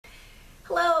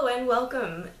Hello and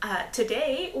welcome.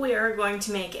 Today we are going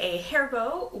to make a hair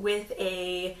bow with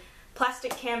a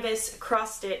plastic canvas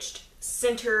cross-stitched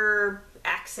center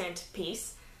accent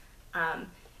piece.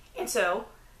 And so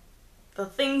the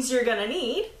things you're gonna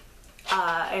need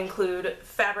include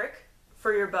fabric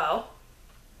for your bow,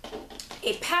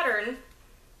 a pattern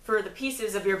for the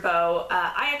pieces of your bow.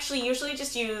 I actually usually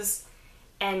just use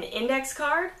an index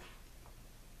card,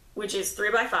 which is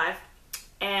 3 by 5,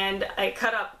 and I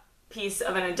cut up piece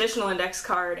of an additional index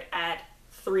card at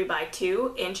 3 by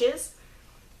 2 inches.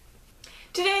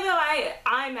 Today though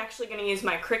I'm actually going to use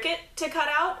my Cricut to cut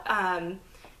out,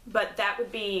 but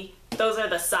those are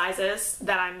the sizes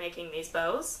that I'm making these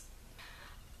bows.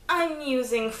 I'm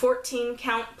using 14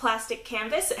 count plastic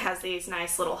canvas. It has these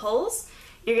nice little holes.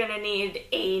 You're going to need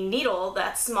a needle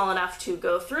that's small enough to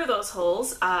go through those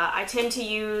holes. I tend to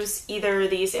use either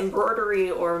these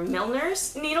embroidery or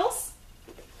Milner's needles.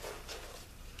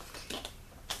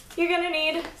 You're going to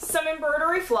need some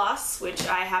embroidery floss, which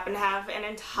I happen to have an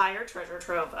entire treasure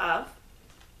trove of.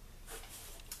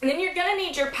 And then you're going to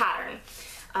need your pattern.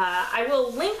 I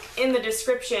will link in the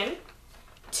description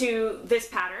to this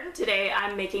pattern. Today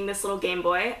I'm making this little Game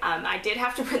Boy. I did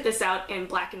have to print this out in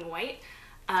black and white,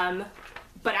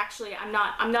 but actually I'm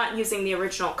not using the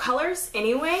original colors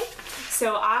anyway.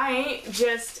 So I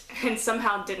just, and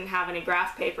somehow didn't have any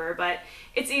graph paper, but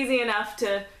it's easy enough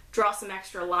to draw some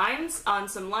extra lines on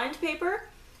some lined paper.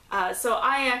 So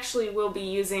I actually will be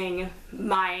using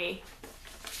my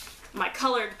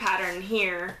colored pattern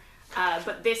here,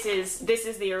 but this is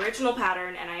the original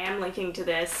pattern, and I am linking to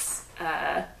this,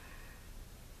 and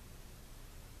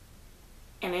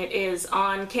it is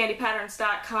on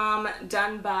candypatterns.com,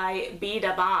 done by B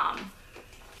Da Bomb.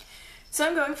 So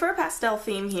I'm going for a pastel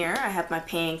theme here. I have my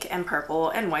pink and purple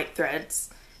and white threads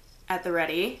at the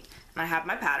ready, and I have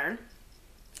my pattern.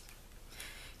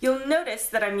 You'll notice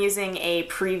that I'm using a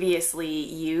previously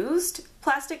used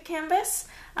plastic canvas,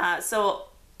 so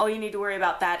all you need to worry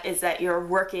about that is that you're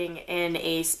working in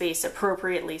a space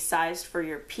appropriately sized for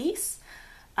your piece.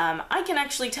 I can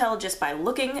actually tell just by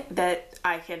looking that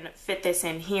I can fit this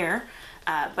in here,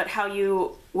 but how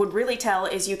you would really tell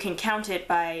is you can count it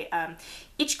by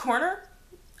each corner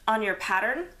on your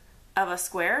pattern of a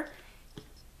square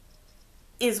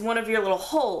is one of your little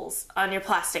holes on your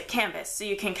plastic canvas. So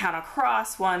you can count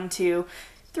across 1, 2,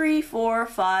 3, 4,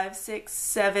 5, 6,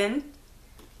 7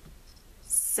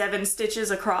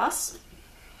 stitches across.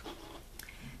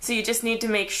 So you just need to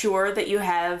make sure that you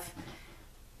have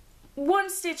 1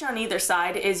 stitch on either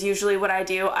side is usually what I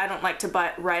do. I don't like to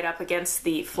butt right up against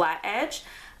the flat edge.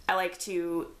 I like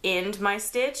to end my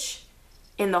stitch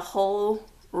in the hole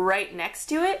right next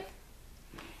to it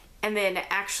and then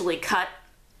actually cut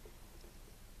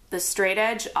the straight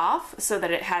edge off so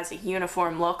that it has a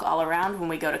uniform look all around when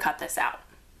we go to cut this out.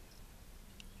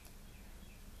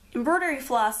 Embroidery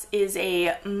floss is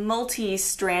a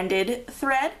multi-stranded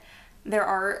thread. There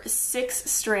are 6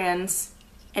 strands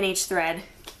in each thread.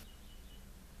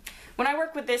 When I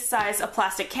work with this size of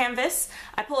plastic canvas,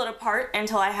 I pull it apart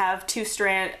until I have two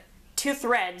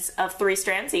threads of 3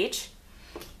 strands each,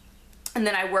 and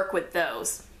then I work with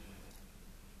those.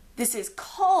 This is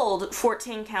called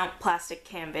 14 count plastic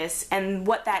canvas, and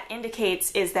what that indicates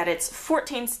is that it's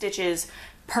 14 stitches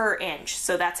per inch,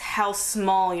 so that's how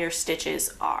small your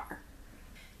stitches are.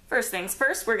 First things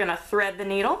first, we're gonna thread the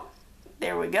needle.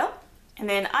 There we go. And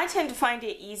then I tend to find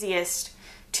it easiest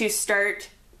to start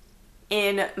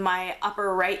in my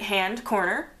upper right hand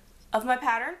corner of my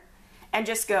pattern and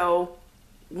just go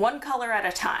 1 color at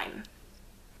a time.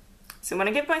 So I'm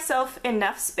gonna give myself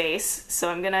enough space, so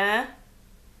I'm gonna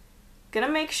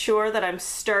make sure that I'm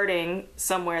starting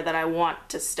somewhere that I want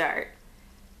to start.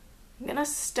 I'm gonna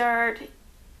start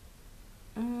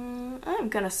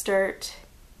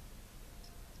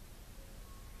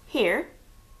here.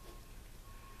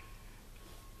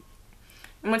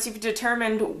 And once you've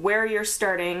determined where you're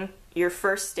starting your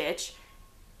first stitch,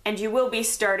 and you will be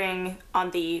starting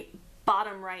on the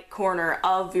bottom right corner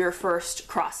of your first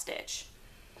cross stitch.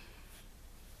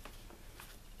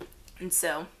 And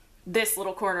so this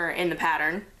little corner in the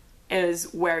pattern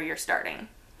is where you're starting.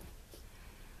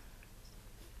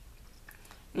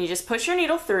 And you just push your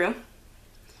needle through,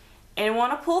 and you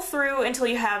want to pull through until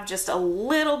you have just a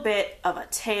little bit of a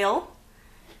tail,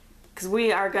 because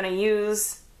we are going to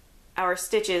use our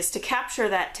stitches to capture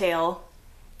that tail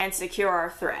and secure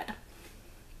our thread.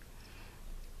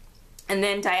 And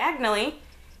then diagonally,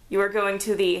 you are going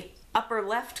to the upper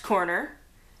left corner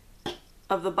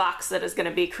of the box that is going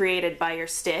to be created by your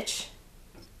stitch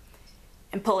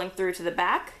and pulling through to the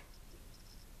back,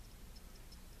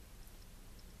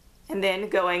 and then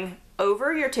going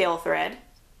over your tail thread,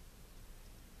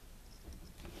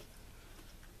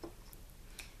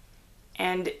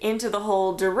 and into the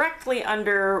hole directly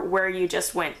under where you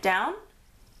just went down,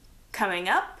 coming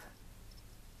up,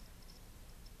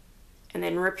 and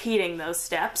then repeating those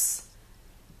steps.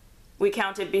 We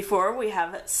counted before, we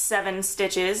have 7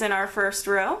 stitches in our first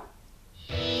row.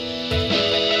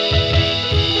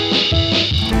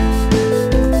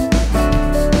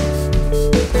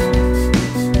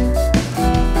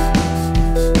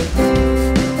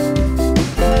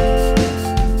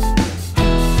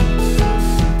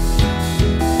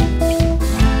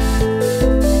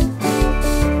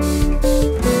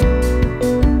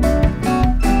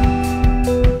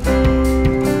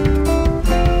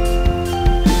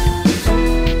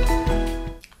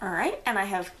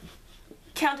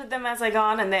 Counted them as I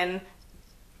gone and then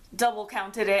double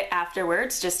counted it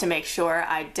afterwards just to make sure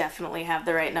I definitely have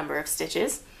the right number of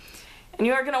stitches. And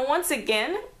you are going to once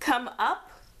again come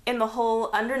up in the hole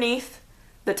underneath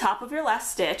the top of your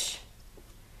last stitch.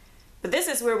 But this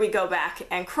is where we go back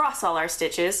and cross all our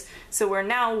stitches. So we're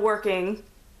now working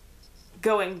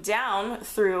going down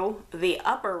through the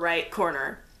upper right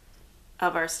corner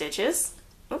of our stitches.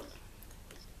 Oop.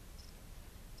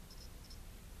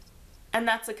 And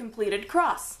that's a completed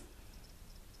cross.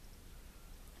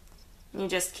 You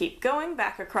just keep going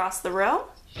back across the row.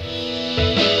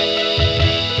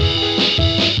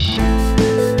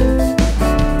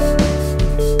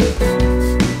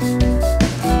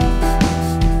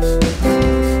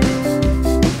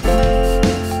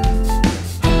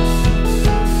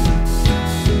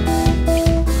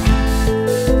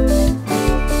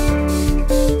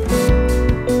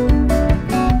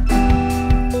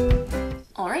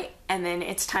 And then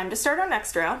it's time to start our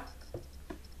next row.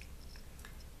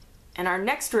 And our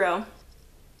next row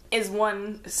is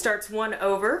starts one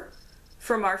over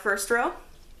from our first row.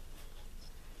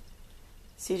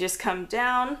 So you just come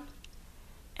down,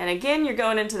 and again you're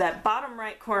going into that bottom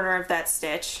right corner of that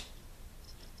stitch.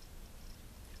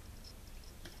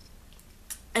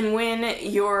 And when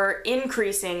you're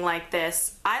increasing like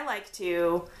this, I like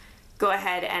to go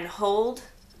ahead and hold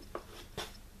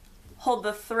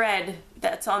the thread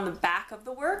that's on the back of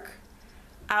the work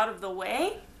out of the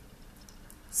way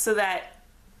so that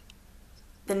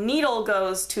the needle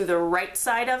goes to the right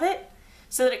side of it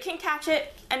so that it can catch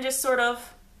it and just sort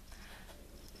of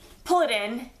pull it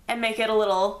in and make it a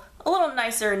little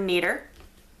nicer and neater.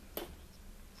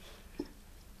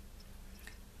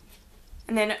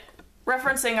 And then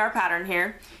referencing our pattern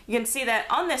here, you can see that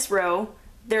on this row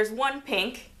there's 1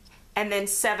 pink and then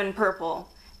 7 purple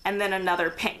and then another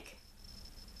pink.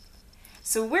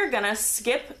 So we're gonna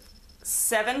skip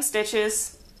 7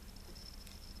 stitches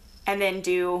and then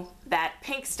do that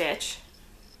pink stitch.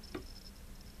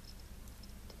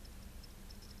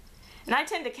 And I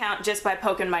tend to count just by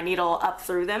poking my needle up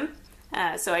through them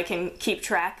so I can keep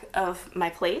track of my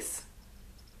place.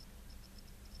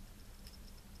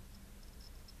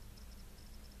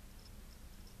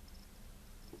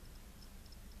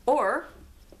 Or,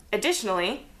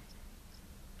 additionally,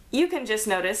 you can just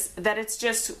notice that it's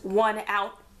just 1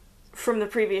 out from the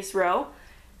previous row.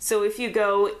 So if you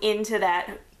go into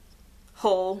that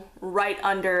hole right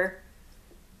under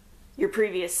your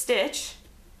previous stitch,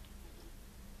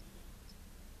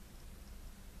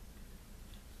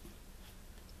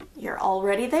 you're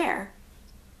already there.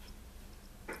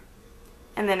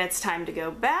 And then it's time to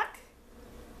go back.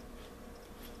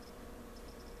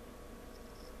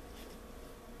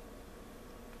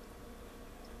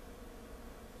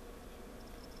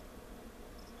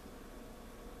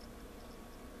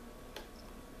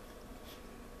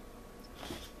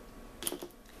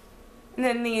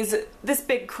 And then this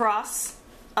big cross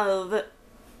of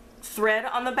thread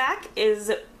on the back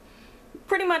is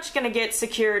pretty much going to get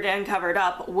secured and covered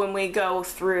up when we go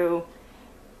through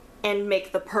and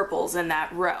make the purples in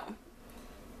that row.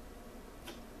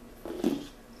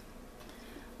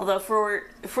 Although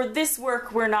for this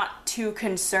work, we're not too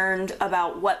concerned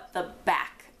about what the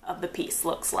back of the piece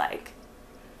looks like.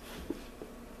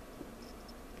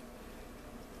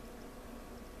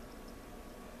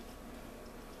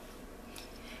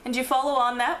 And you follow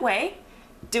on that way,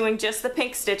 doing just the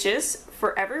pink stitches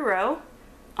for every row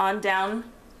on down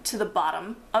to the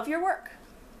bottom of your work.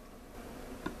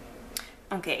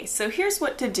 Okay, so here's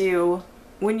what to do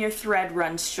when your thread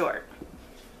runs short.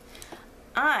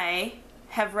 I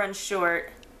have run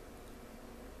short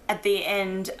at the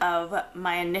end of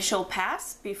my initial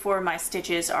pass before my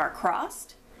stitches are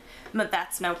crossed, but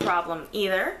that's no problem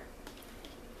either.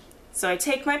 So I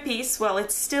take my piece while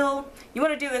it's still, you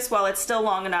want to do this while it's still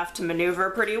long enough to maneuver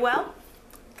pretty well,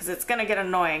 because it's going to get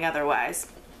annoying otherwise.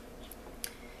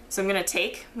 So I'm going to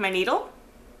take my needle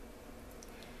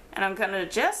and I'm going to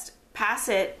just pass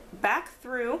it back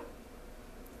through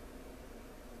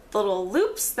the little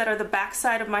loops that are the back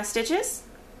side of my stitches.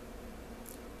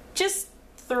 Just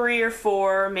 3 or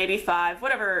 4, maybe 5,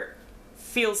 whatever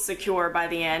feels secure by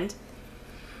the end.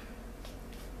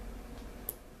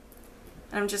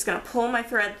 And I'm just going to pull my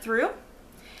thread through,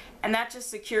 and that just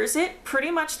secures it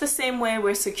pretty much the same way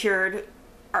we secured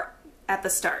at the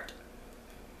start.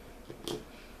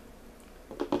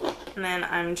 And then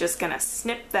I'm just going to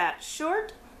snip that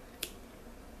short.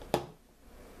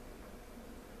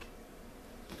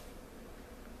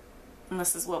 And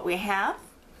this is what we have.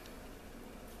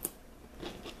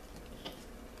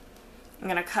 I'm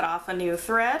going to cut off a new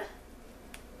thread.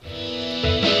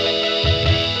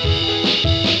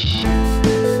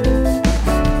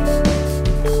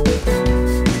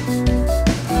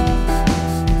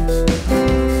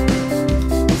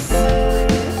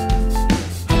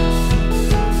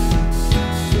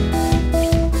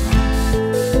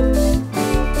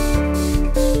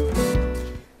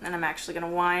 Then I'm actually going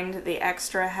to wind the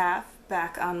extra half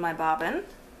back on my bobbin.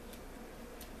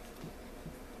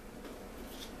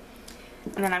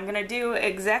 And then I'm going to do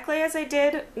exactly as I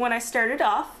did when I started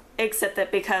off, except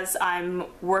that because I'm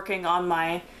working on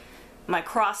my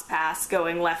cross pass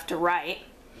going left to right,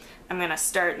 I'm going to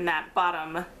start in that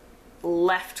bottom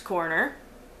left corner.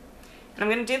 And I'm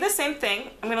going to do the same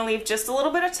thing. I'm going to leave just a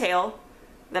little bit of tail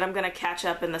that I'm going to catch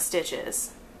up in the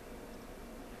stitches.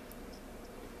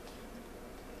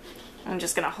 I'm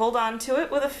just going to hold on to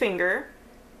it with a finger.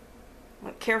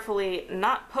 Carefully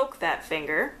not poke that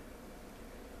finger.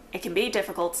 It can be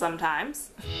difficult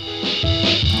sometimes.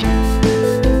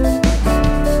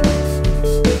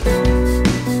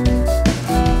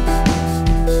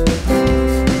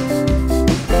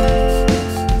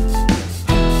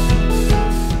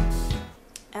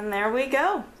 And there we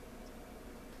go.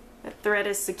 The thread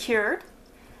is secured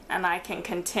and I can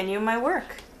continue my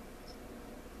work.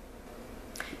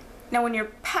 Now when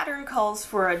your pattern calls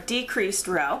for a decreased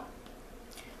row,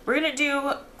 we're going to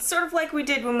do sort of like we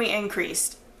did when we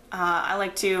increased. I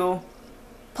like to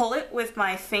pull it with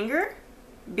my finger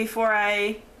before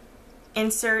I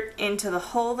insert into the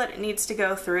hole that it needs to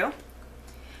go through.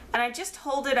 And I just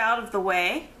hold it out of the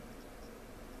way,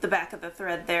 the back of the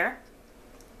thread there.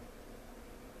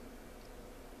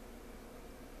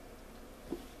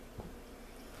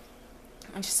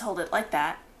 And just hold it like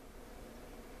that.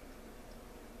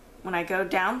 When I go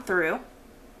down through,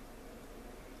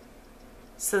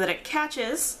 so that it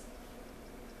catches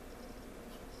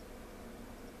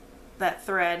that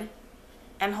thread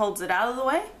and holds it out of the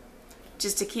way,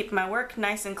 just to keep my work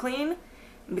nice and clean,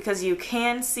 because you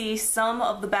can see some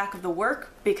of the back of the work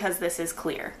because this is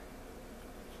clear.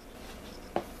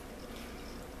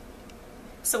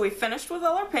 So we finished with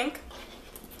all our pink,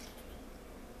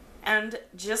 and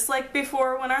just like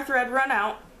before when our thread ran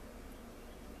out,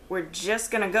 we're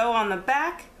just going to go on the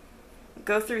back,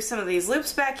 go through some of these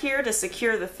loops back here to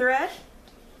secure the thread.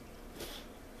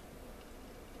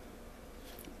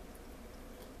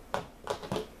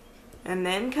 And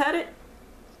then cut it.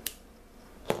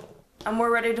 And we're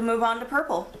ready to move on to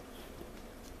purple.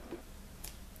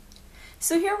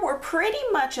 So here we're pretty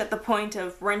much at the point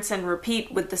of rinse and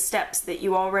repeat with the steps that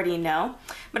you already know,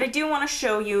 but I do want to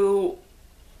show you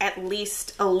at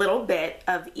least a little bit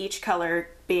of each color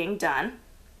being done.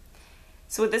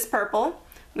 So with this purple,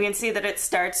 we can see that it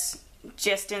starts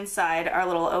just inside our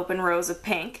little open rows of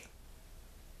pink.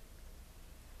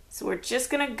 So we're just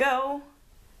going to go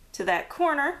to that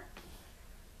corner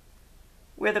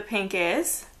where the pink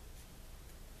is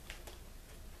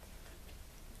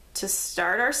to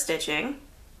start our stitching.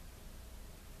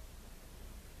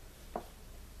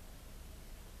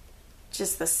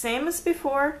 Just the same as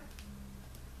before.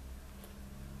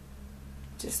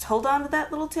 Just hold on to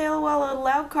that little tail while a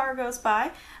loud car goes by,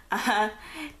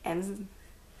 and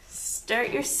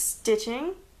start your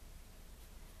stitching.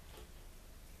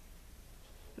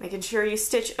 Making sure you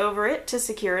stitch over it to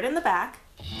secure it in the back.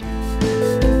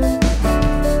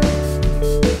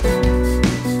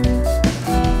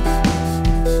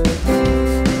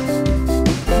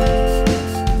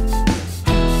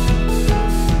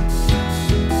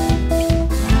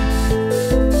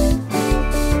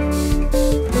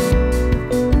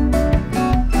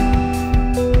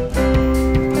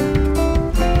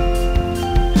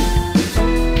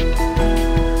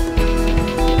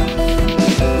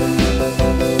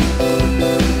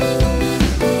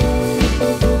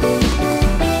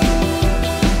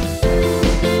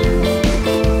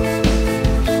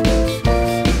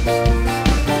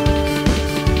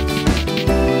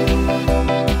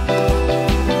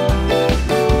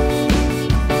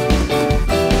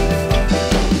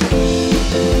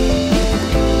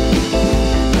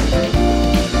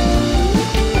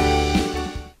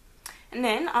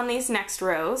 next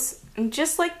rows, and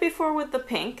just like before with the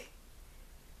pink,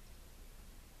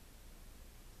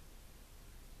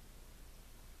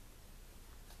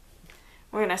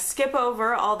 we're going to skip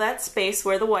over all that space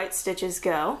where the white stitches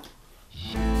go.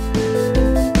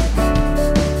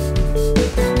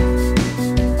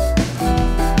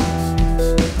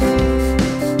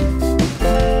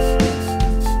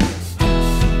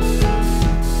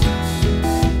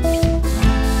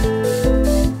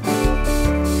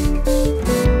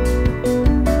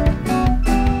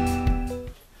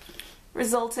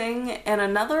 Resulting in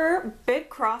another big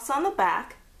cross on the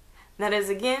back that is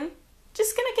again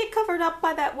just gonna get covered up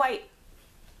by that white,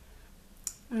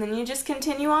 and then you just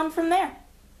continue on from there.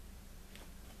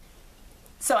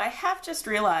 So I have just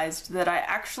realized that I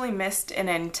actually missed an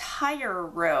entire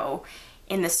row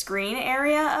in the screen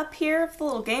area up here of the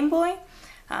little Game Boy.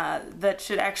 That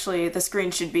should actually, the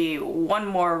screen should be one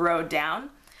more row down,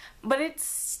 but it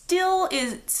still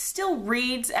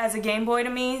reads as a Game Boy to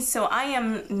me, so I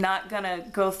am not gonna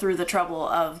go through the trouble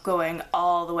of going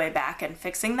all the way back and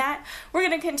fixing that. We're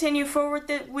gonna continue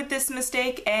forward with this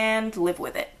mistake and live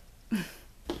with it.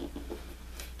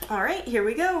 Alright, here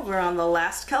we go. We're on the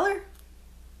last color.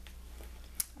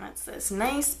 That's this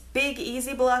nice, big,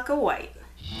 easy block of white.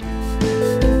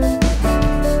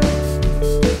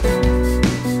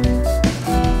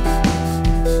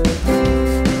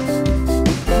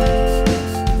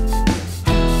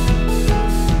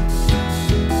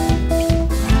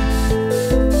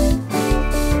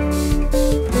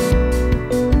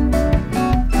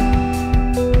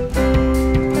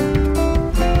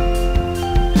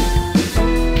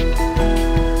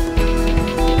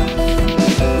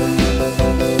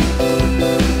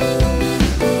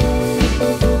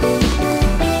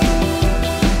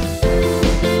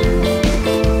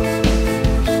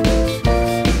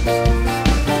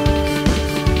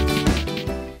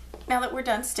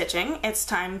 Done stitching, it's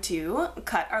time to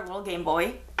cut our little Game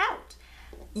Boy out.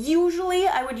 Usually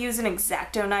I would use an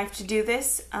X-Acto knife to do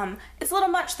this. It's a little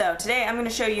much though. Today I'm going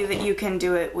to show you that you can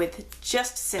do it with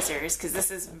just scissors because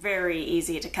this is very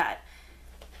easy to cut.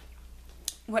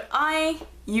 What I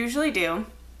usually do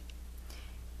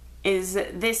is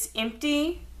this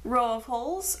empty row of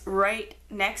holes right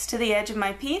next to the edge of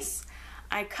my piece,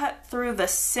 I cut through the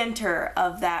center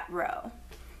of that row.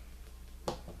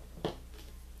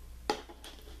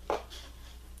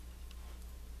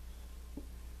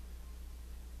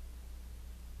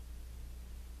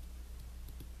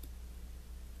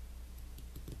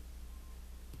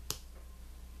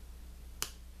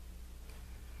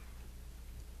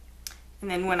 And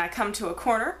then when I come to a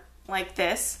corner like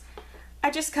this,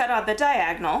 I just cut on the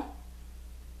diagonal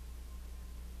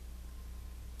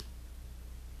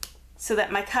so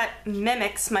that my cut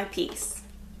mimics my piece.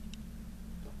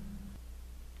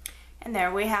 And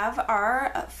there we have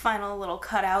our final little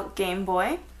cutout Game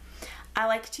Boy. I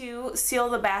like to seal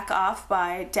the back off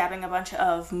by dabbing a bunch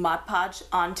of Mod Podge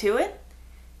onto it.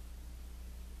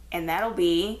 And that'll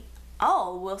be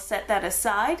all. We'll set that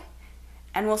aside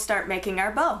and we'll start making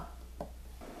our bow.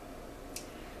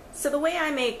 So the way I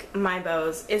make my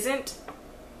bows isn't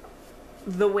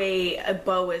the way a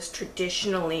bow is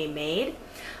traditionally made.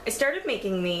 I started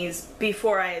making these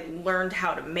before I learned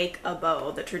how to make a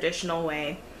bow the traditional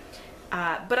way,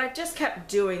 but I've just kept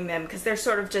doing them because they're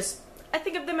sort of just, I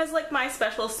think of them as like my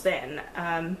special spin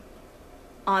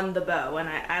on the bow, and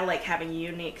I like having a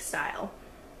unique style.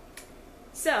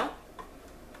 So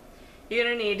you're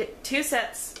going to need 2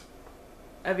 sets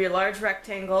of your large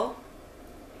rectangle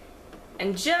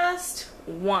and just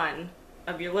 1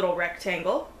 of your little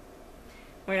rectangle.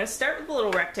 We're going to start with the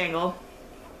little rectangle.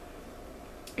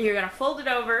 You're going to fold it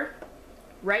over,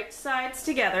 right sides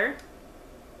together.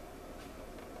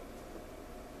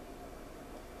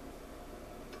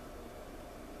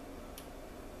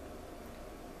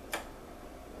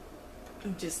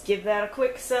 And just give that a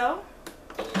quick sew.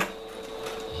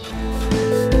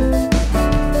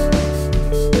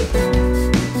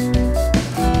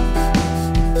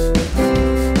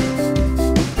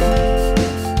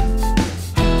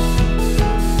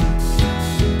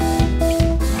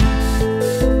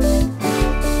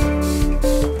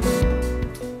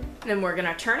 Then we're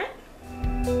gonna turn it.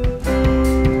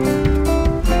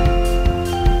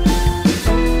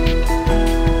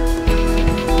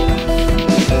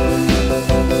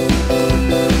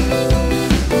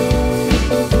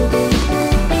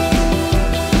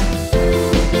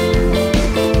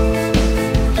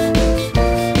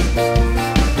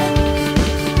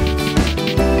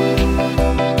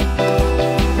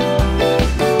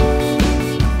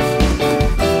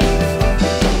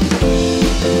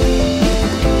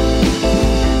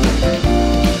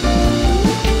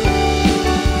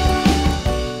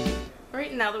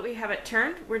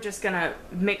 we're just gonna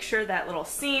make sure that little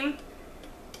seam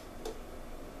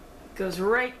goes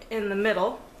right in the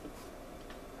middle.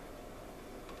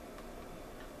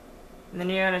 And then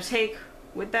you're gonna take,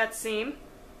 with that seam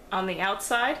on the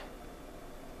outside,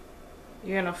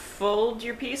 you're gonna fold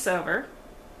your piece over.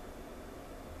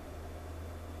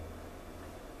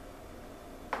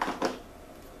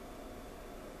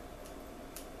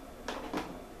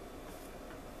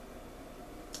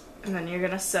 And then you're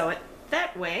gonna sew it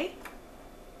that way.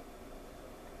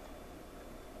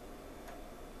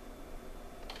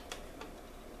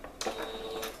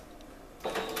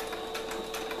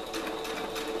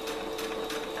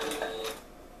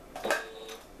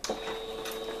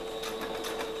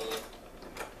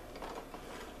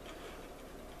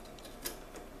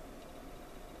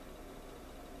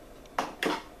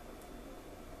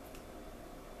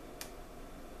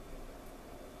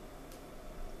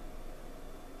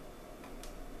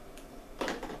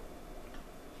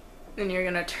 Then you're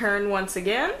going to turn once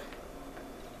again,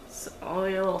 so all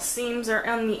your little seams are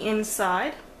on the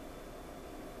inside.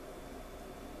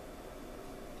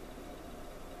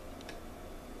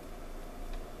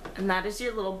 And that is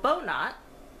your little bow knot.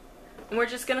 And we're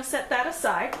just going to set that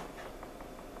aside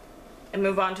and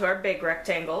move on to our big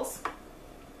rectangles.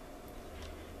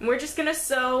 And we're just going to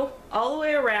sew all the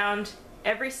way around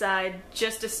every side,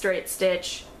 just a straight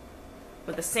stitch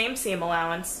with the same seam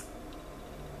allowance.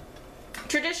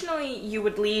 Traditionally, you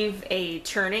would leave a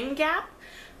turning gap,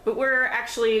 but we're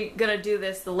actually gonna do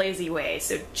this the lazy way,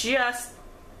 so just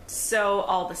sew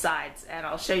all the sides, and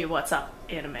I'll show you what's up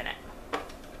in a minute.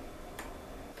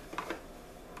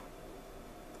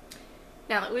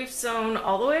 Now that we've sewn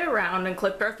all the way around and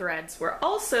clipped our threads, we're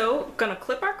also gonna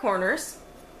clip our corners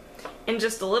in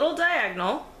just a little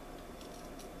diagonal,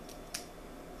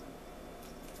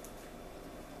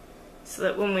 so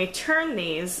that when we turn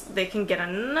these, they can get a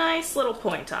nice little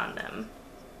point on them.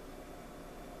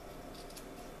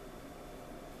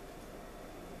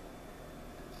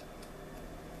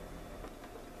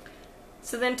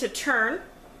 So then to turn,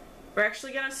 we're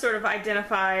actually going to sort of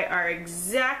identify our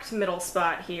exact middle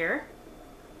spot here.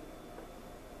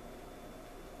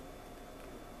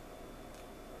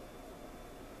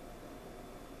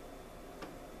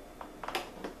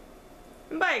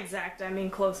 And by exact, I mean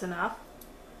close enough.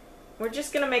 We're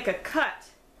just going to make a cut.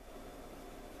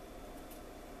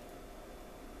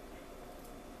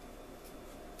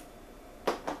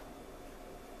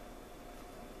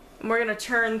 And we're going to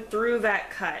turn through that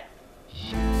cut.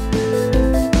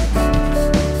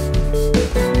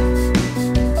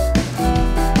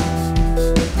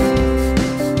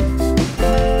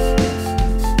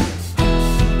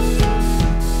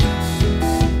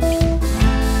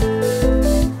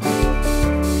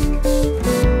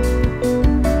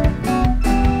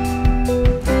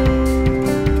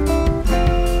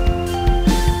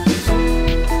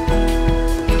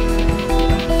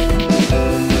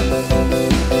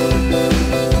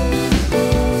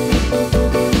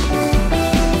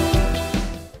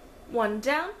 One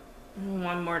down, and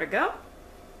one more to go.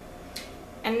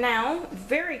 And now,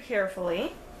 very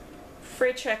carefully,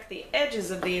 free check the edges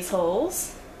of these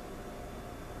holes.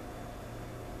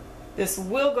 This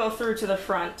will go through to the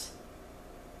front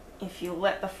if you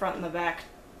let the front and the back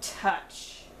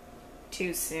touch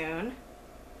too soon.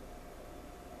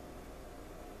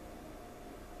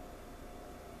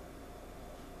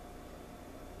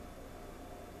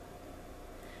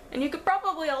 And you could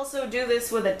probably also do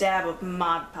this with a dab of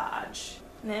Mod Podge.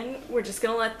 And then we're just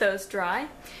gonna let those dry.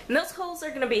 And those holes are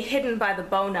gonna be hidden by the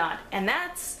bow knot, and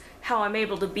that's how I'm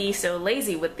able to be so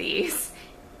lazy with these.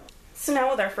 So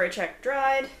now with our fray check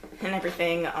dried and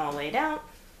everything all laid out,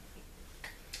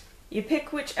 you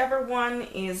pick whichever one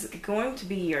is going to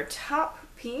be your top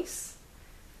piece,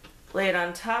 lay it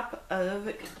on top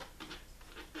of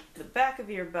the back of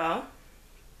your bow,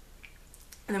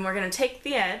 and then we're gonna take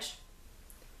the edge.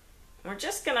 We're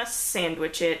just gonna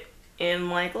sandwich it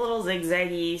in like a little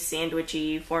zigzaggy,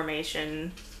 sandwichy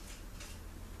formation.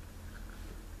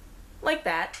 Like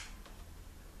that.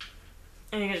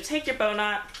 And you're gonna take your bow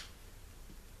knot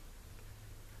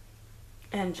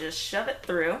and just shove it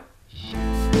through.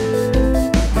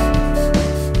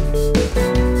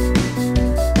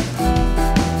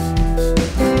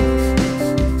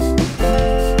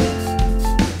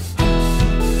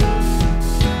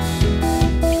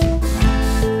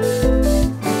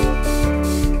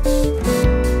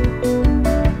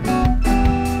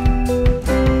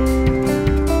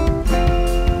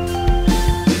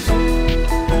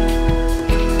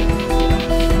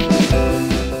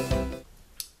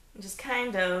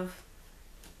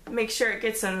 Make sure it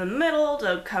gets in the middle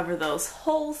to cover those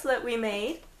holes that we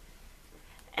made.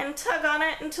 and tug on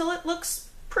it until it looks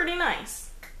pretty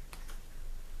nice.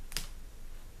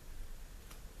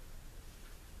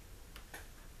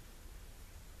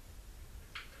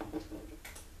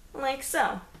 Like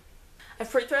so.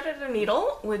 I've pre-threaded a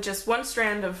needle with just one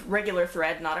strand of regular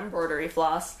thread, not embroidery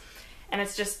floss, and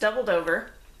it's just doubled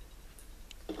over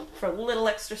for a little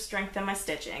extra strength in my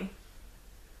stitching.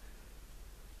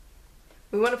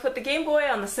 We want to put the Game Boy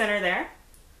on the center there,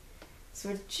 so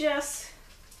we're just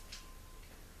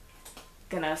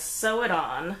gonna sew it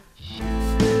on.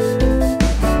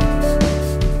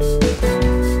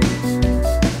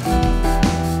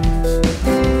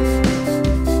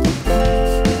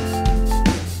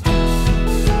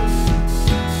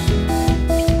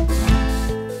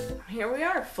 Here we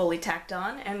are, fully tacked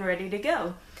on and ready to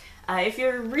go. If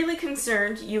you're really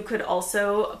concerned, you could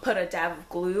also put a dab of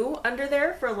glue under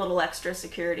there for a little extra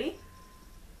security.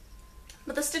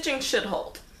 But the stitching should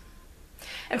hold.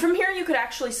 And from here you could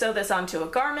actually sew this onto a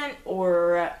garment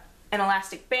or an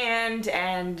elastic band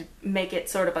and make it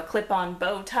sort of a clip-on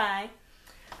bow tie.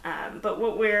 But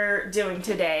what we're doing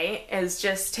today is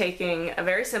just taking a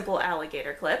very simple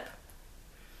alligator clip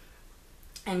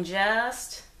and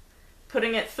just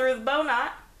putting it through the bow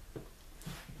knot.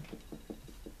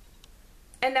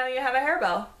 And now you have a hair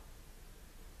bow.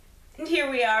 And here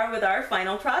we are with our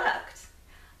final product.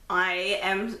 I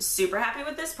am super happy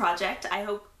with this project. I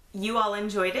hope you all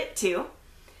enjoyed it too.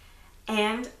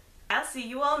 And I'll see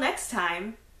you all next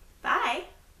time. Bye!